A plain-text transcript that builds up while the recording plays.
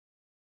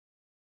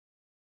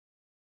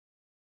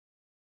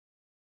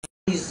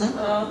If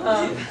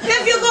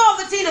you go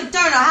over Tina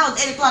Turner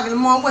house 8 o'clock in the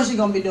morning, what's she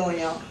gonna be doing,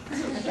 y'all?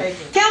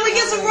 Can we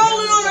get some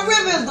rolling on the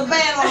river? Is the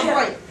band on the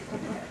break?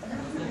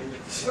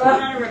 I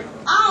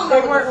don't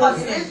know what the fuck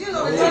it is. You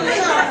know the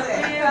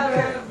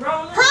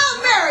Proud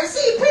Mary.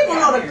 See, people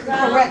know the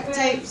correct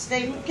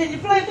statement. Can you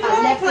play it?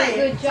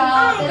 Good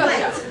job.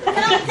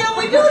 Can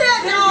we do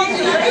that, y'all? Can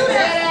you do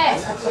that?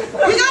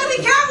 You gotta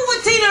be careful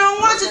with Tina. Don't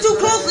watch it too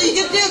closely.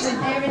 You get dizzy.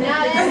 Every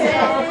now and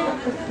then.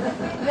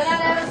 But I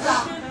never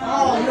stop.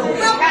 Oh, no.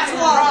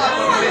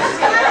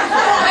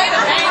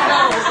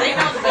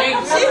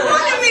 She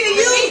wanted me to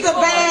use the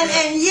band,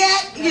 and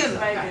yet, you know.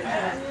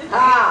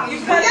 You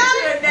got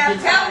it? Now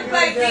tell me,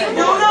 baby.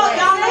 No. I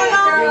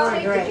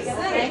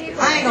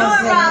ain't gonna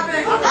sing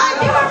it.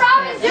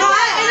 No,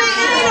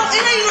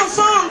 it ain't no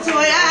song to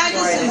it. I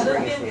just,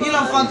 you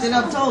know, fucked it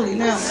up totally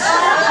now.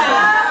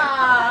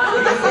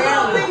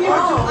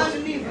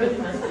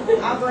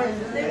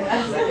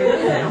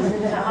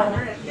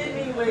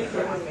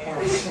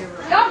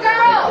 Go,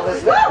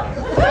 girls! Woo!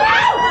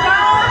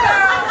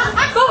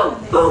 Boom,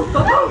 boom,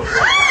 boom, boom.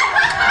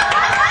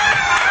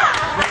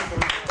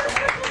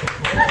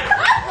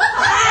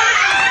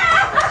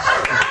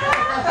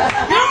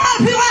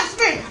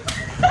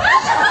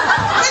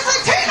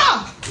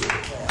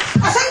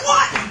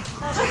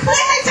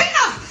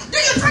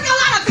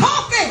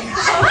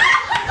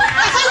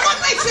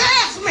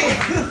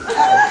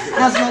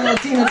 That's my little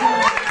Tina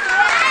Turner.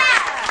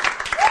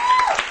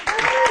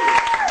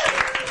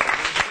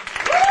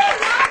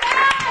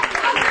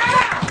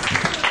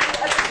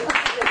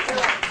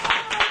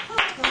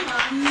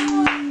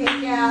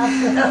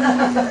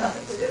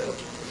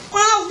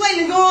 When I was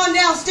waiting to go on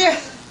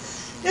downstairs,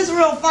 this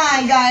real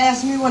fine guy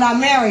asked me would I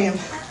marry him.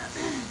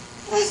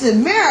 I said,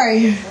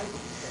 marry?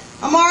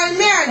 I'm already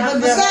married,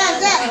 but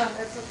besides that,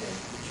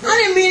 I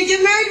didn't mean to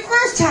get married the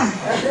first time.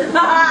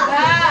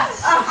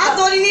 I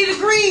thought he needed a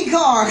green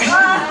card.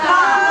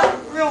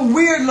 Real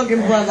weird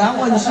looking brother, I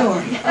wasn't sure.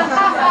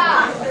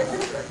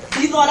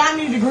 He thought I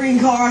needed a green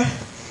card,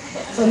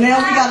 so now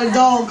we got a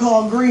dog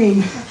called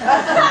Green.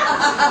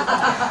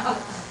 I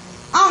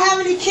don't have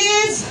any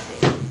kids.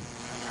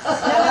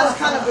 That's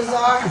kind of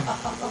bizarre.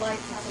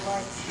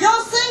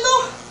 Y'all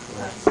single?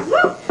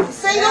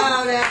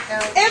 Single?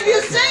 If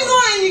you're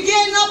single and you're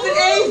getting up in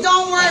age,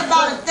 don't worry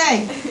about a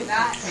thing.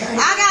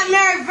 I got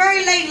married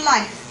very late in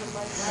life.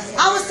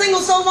 I was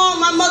single so long,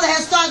 my mother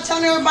had started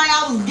telling everybody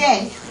I was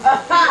gay.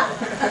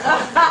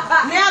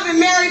 Now I've been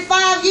married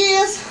 5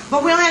 years,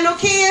 but we don't have no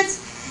kids.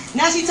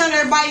 Now she's telling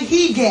everybody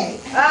he gay.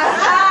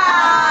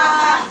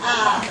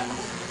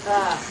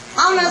 I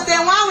don't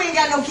understand why we ain't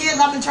got no kids.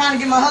 I've been trying to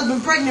get my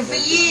husband pregnant for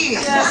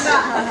years.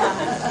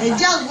 It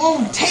just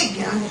won't take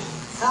him.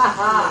 I'm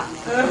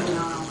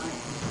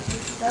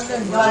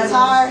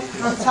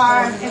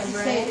tired. Do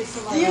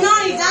you know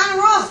any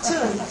Donna Ross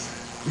tunes?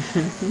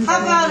 How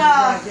about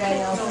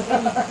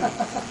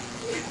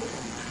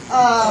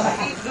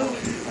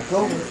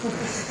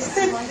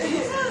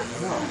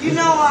you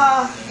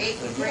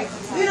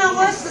know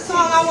what's the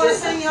song I want to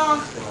sing y'all?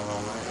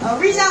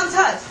 Reach Out and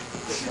Touch.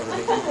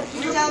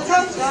 Reach Out and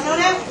Touch. Y'all know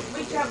that?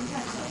 Reach Out and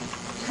Touch.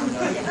 She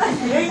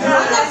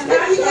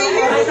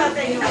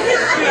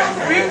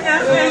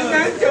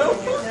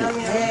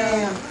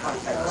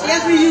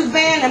asked me to use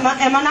band.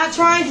 Am I not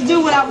trying to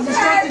do what I was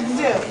instructed to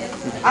do?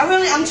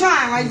 I'm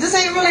trying, right? This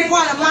ain't really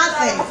part of my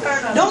thing.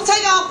 Don't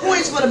take off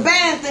points for the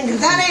band thing,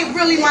 because that ain't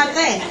really my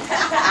thing.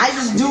 I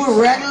just do it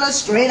regular,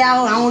 straight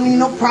out. I don't need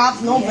no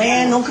props, no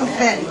band, no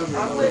confetti.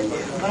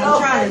 But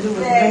I'm trying to do it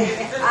with band.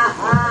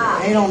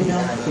 They don't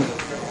know.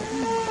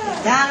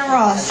 Donna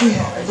Ross, she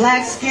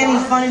black, skinny,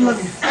 funny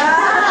looking.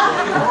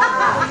 I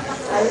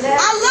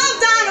love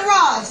Donna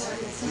Ross.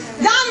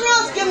 Donna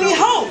Ross give me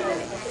hope.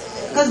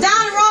 Because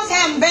Donna Ross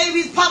having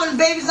babies, popping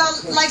babies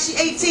out like she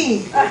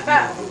 18.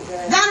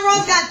 Donna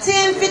Ross got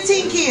 10,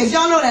 15 kids.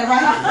 Y'all know that,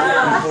 right?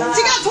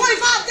 She got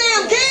 25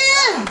 damn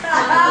kids.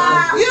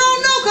 You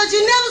don't know because you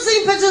never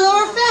seen pictures of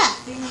her fat.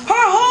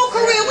 Her whole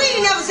career, we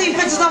ain't never seen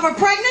pictures of her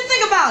pregnant.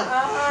 Think about it.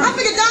 I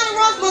figured Donna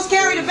Ross must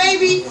carry the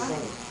baby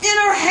in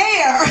her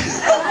hair.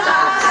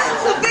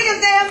 The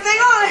biggest damn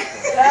thing on it.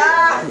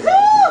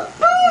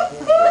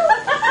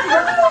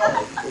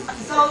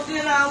 So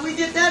then we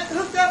get that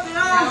hooked up and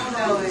all.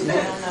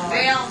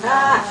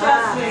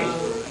 Trust me.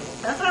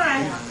 That's all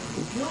right.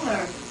 You'll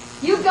learn.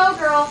 You go,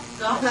 girl.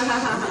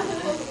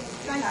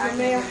 Thanks,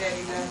 Mayor.